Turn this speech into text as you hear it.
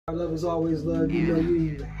Love is always love. You know you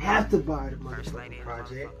even have to buy the motherfucking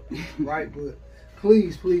project, right? But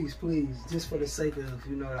please, please, please, just for the sake of,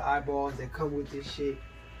 you know, the eyeballs that come with this shit,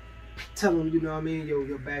 tell them, you know what I mean,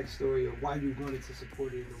 your backstory or why you wanted to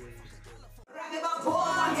support it in the way you support it.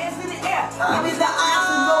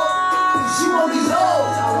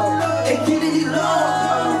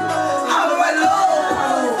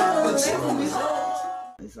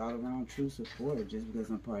 It's all around true support. Just because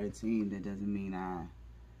I'm part of the team, that doesn't mean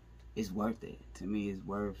it's worth it. To me, it's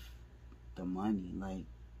worth the money. Like,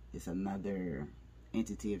 it's another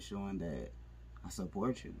entity of showing that I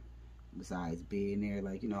support you. Besides being there,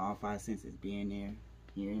 like, you know, all 5 senses, being there,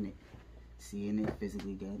 hearing it, seeing it,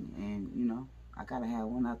 physically getting it. And, you know, I gotta have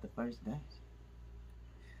one out the first batch.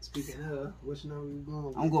 Speaking of, which number you going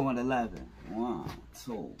with? I'm going with 11. 1,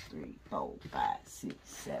 2, 3, 4, 5, 6,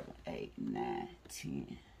 7, 8, 9,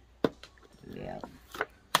 10, 11.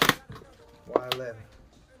 Why 11?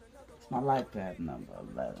 My life path number,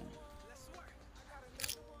 11.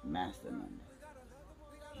 Master number.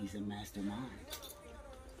 He's a mastermind.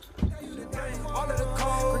 All of the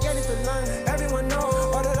code, forget it to learn. Everyone knows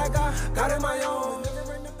all that I got in my own.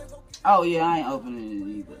 Oh yeah, I ain't opening it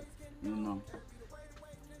either. You know,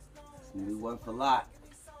 it's gonna be worth a lot.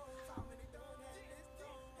 It's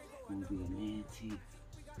gonna be an antique.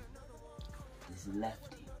 It's a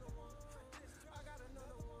lefty.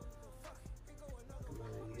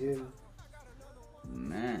 Yeah.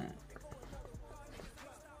 Man.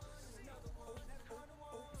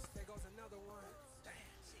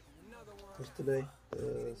 What's today?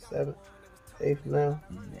 7th? 8th now?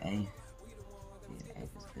 This is the 8th. Yeah, the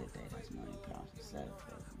 8th is a good day. That's money pounds for 7th.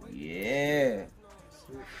 Yeah.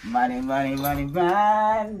 Money, money, money,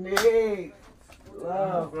 money.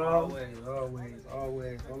 Love, bro. Always. Hold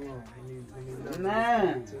on. We need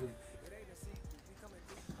Man. too.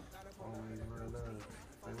 Always real love.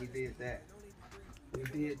 And we did that.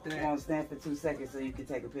 You want to stand for 2 seconds so you can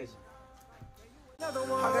take a picture? I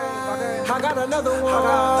got another one.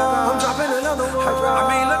 I'm dropping another one. I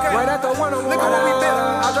mean, look at right at the one. Look at what we built.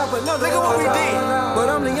 I drop another. Look at what we did. But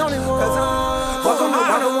I'm the only one. Welcome to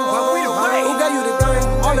one. We the way. Who gave you the thing?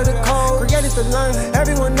 All of the code. Created to learn.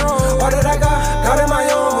 Everyone knows all that I got in my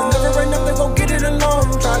own. Never enough to go get it alone.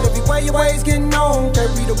 Try to be way your ways getting on.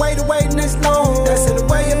 Can't be the way to waiting this long. That's it.